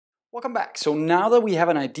Welcome back. So now that we have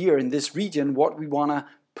an idea in this region what we want to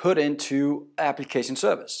put into application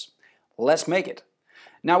service, let's make it.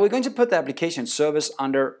 Now we're going to put the application service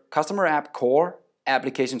under customer app core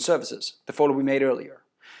application services, the folder we made earlier.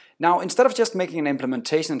 Now instead of just making an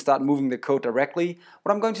implementation and start moving the code directly,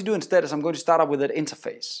 what I'm going to do instead is I'm going to start up with an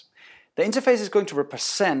interface. The interface is going to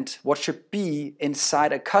represent what should be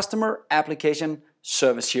inside a customer application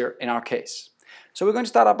service here in our case. So we're going to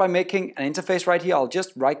start out by making an interface right here. I'll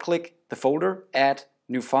just right click the folder, add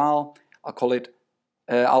new file. I'll call it,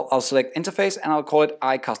 I'll select interface and I'll call it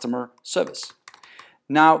iCustomer service.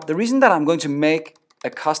 Now the reason that I'm going to make a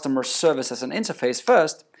customer service as an interface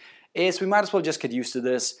first is we might as well just get used to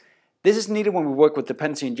this. This is needed when we work with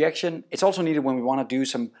dependency injection. It's also needed when we want to do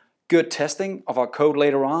some good testing of our code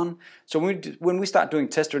later on. So when we start doing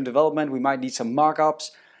test-driven development, we might need some markups.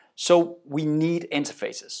 So we need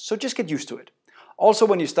interfaces. So just get used to it. Also,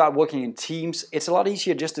 when you start working in teams, it's a lot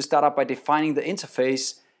easier just to start out by defining the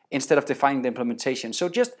interface instead of defining the implementation. So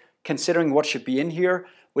just considering what should be in here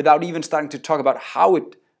without even starting to talk about how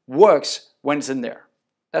it works when it's in there.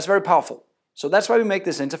 That's very powerful. So that's why we make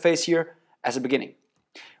this interface here as a beginning.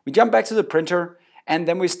 We jump back to the printer and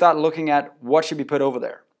then we start looking at what should be put over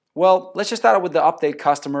there. Well, let's just start out with the update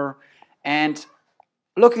customer, and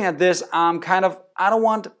looking at this, I don't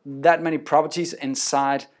want that many properties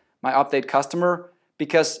inside my update customer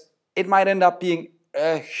because it might end up being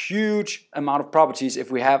a huge amount of properties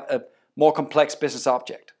if we have a more complex business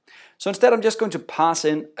object. So instead I'm just going to pass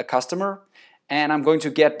in a customer and I'm going to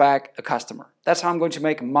get back a customer. That's how I'm going to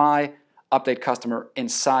make my update customer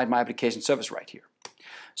inside my application service right here.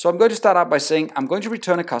 So I'm going to start out by saying I'm going to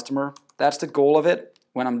return a customer. That's the goal of it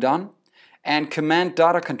when I'm done. And command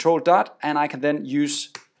dot or control dot, and I can then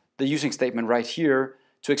use the using statement right here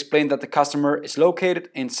to explain that the customer is located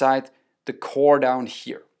inside the core down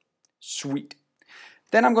here. Sweet.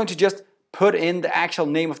 Then I'm going to just put in the actual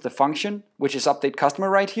name of the function, which is update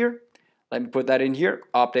customer right here. Let me put that in here,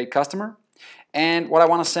 update customer. And what I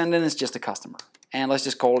want to send in is just a customer. And let's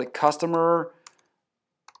just call it customer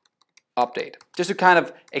update. Just to kind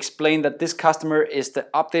of explain that this customer is the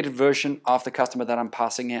updated version of the customer that I'm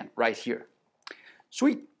passing in right here.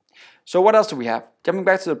 Sweet. So what else do we have? Jumping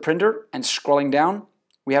back to the printer and scrolling down,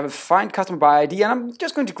 we have a find customer by ID, and I'm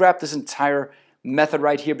just going to grab this entire method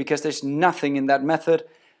right here because there's nothing in that method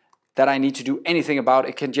that I need to do anything about.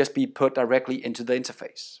 It can just be put directly into the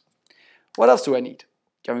interface. What else do I need?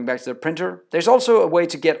 Jumping back to the printer, there's also a way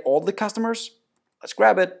to get all the customers. Let's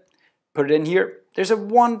grab it, put it in here. There's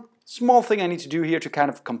one small thing I need to do here to kind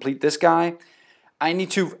of complete this guy. I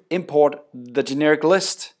need to import the generic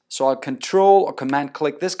list. So I'll control or command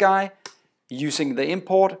click this guy using the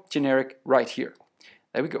import generic right here.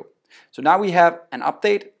 There we go. So now we have an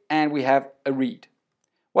update and we have a read.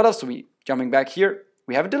 What else do we need? Jumping back here,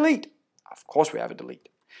 we have a delete. Of course we have a delete.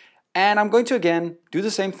 And I'm going to again do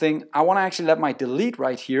the same thing. I want to actually let my delete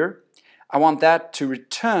right here. I want that to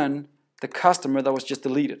return the customer that was just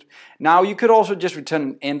deleted. Now you could also just return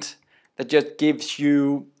an int that just gives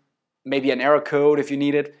you maybe an error code if you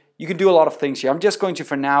need it. You can do a lot of things here. I'm just going to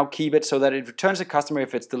for now keep it so that it returns the customer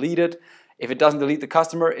if it's deleted. If it doesn't delete the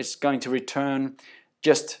customer, it's going to return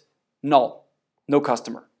just null, no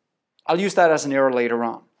customer. I'll use that as an error later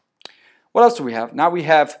on. What else do we have? Now we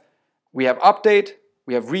have update,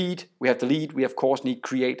 we have read, we have delete, we of course need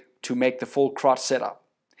create to make the full CRUD setup.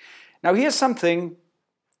 Now here's something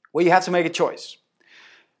where you have to make a choice.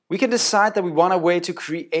 We can decide that we want a way to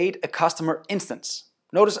create a customer instance.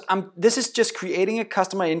 Notice this is just creating a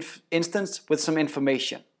customer instance with some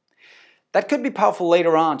information. That could be powerful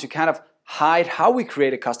later on to kind of hide how we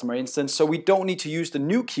create a customer instance so we don't need to use the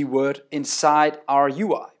new keyword inside our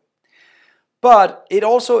UI. But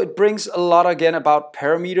it brings a lot again about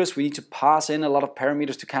parameters. We need to pass in a lot of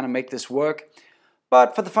parameters to kind of make this work.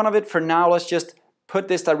 But for the fun of it, for now, let's just put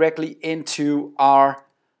this directly into our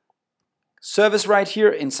service right here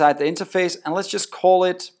inside the interface, and let's just call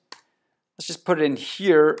it, let's just put it in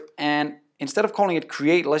here, and instead of calling it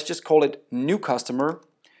create, let's just call it new customer,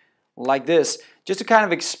 like this, just to kind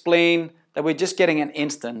of explain that we're just getting an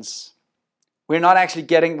instance. We're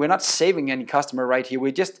not saving any customer right here,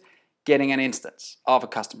 we're just getting an instance of a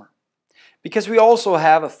customer. Because we also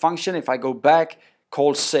have a function, if I go back,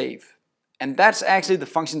 called save. And that's actually the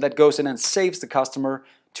function that goes in and saves the customer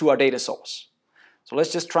to our data source. So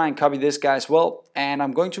let's just try and copy this guy as well, and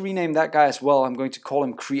I'm going to rename that guy as well. I'm going to call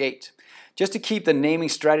him create. Just to keep the naming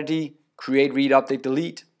strategy, create, read, update,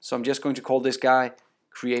 delete. So I'm just going to call this guy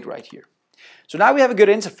create right here. So now we have a good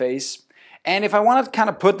interface, and if I want to kind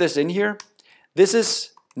of put this in here, this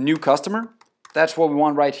is new customer. That's what we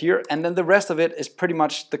want right here, and then the rest of it is pretty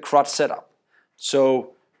much the CRUD setup.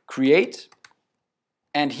 So create,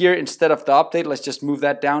 and here instead of the update, let's just move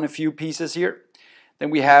that down a few pieces here. Then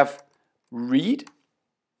we have read,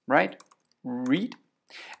 right? Read.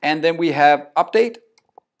 And then we have update.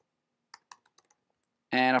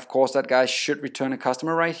 And of course that guy should return a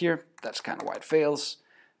customer right here. That's kind of why it fails.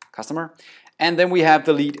 Customer. And then we have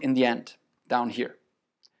delete in the end down here.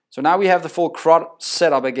 So now we have the full CRUD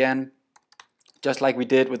set up again, just like we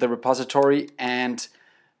did with the repository and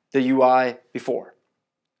the UI before.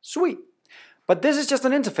 Sweet. But this is just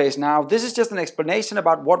an interface now. This is just an explanation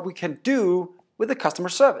about what we can do with the customer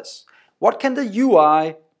service. What can the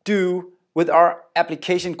UI do with our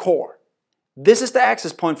application core? This is the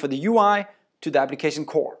access point for the UI to the application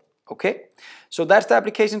core. Okay? So that's the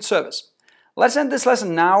application service. Let's end this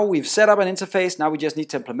lesson now. We've set up an interface. Now we just need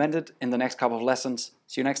to implement it in the next couple of lessons.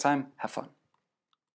 See you next time. Have fun.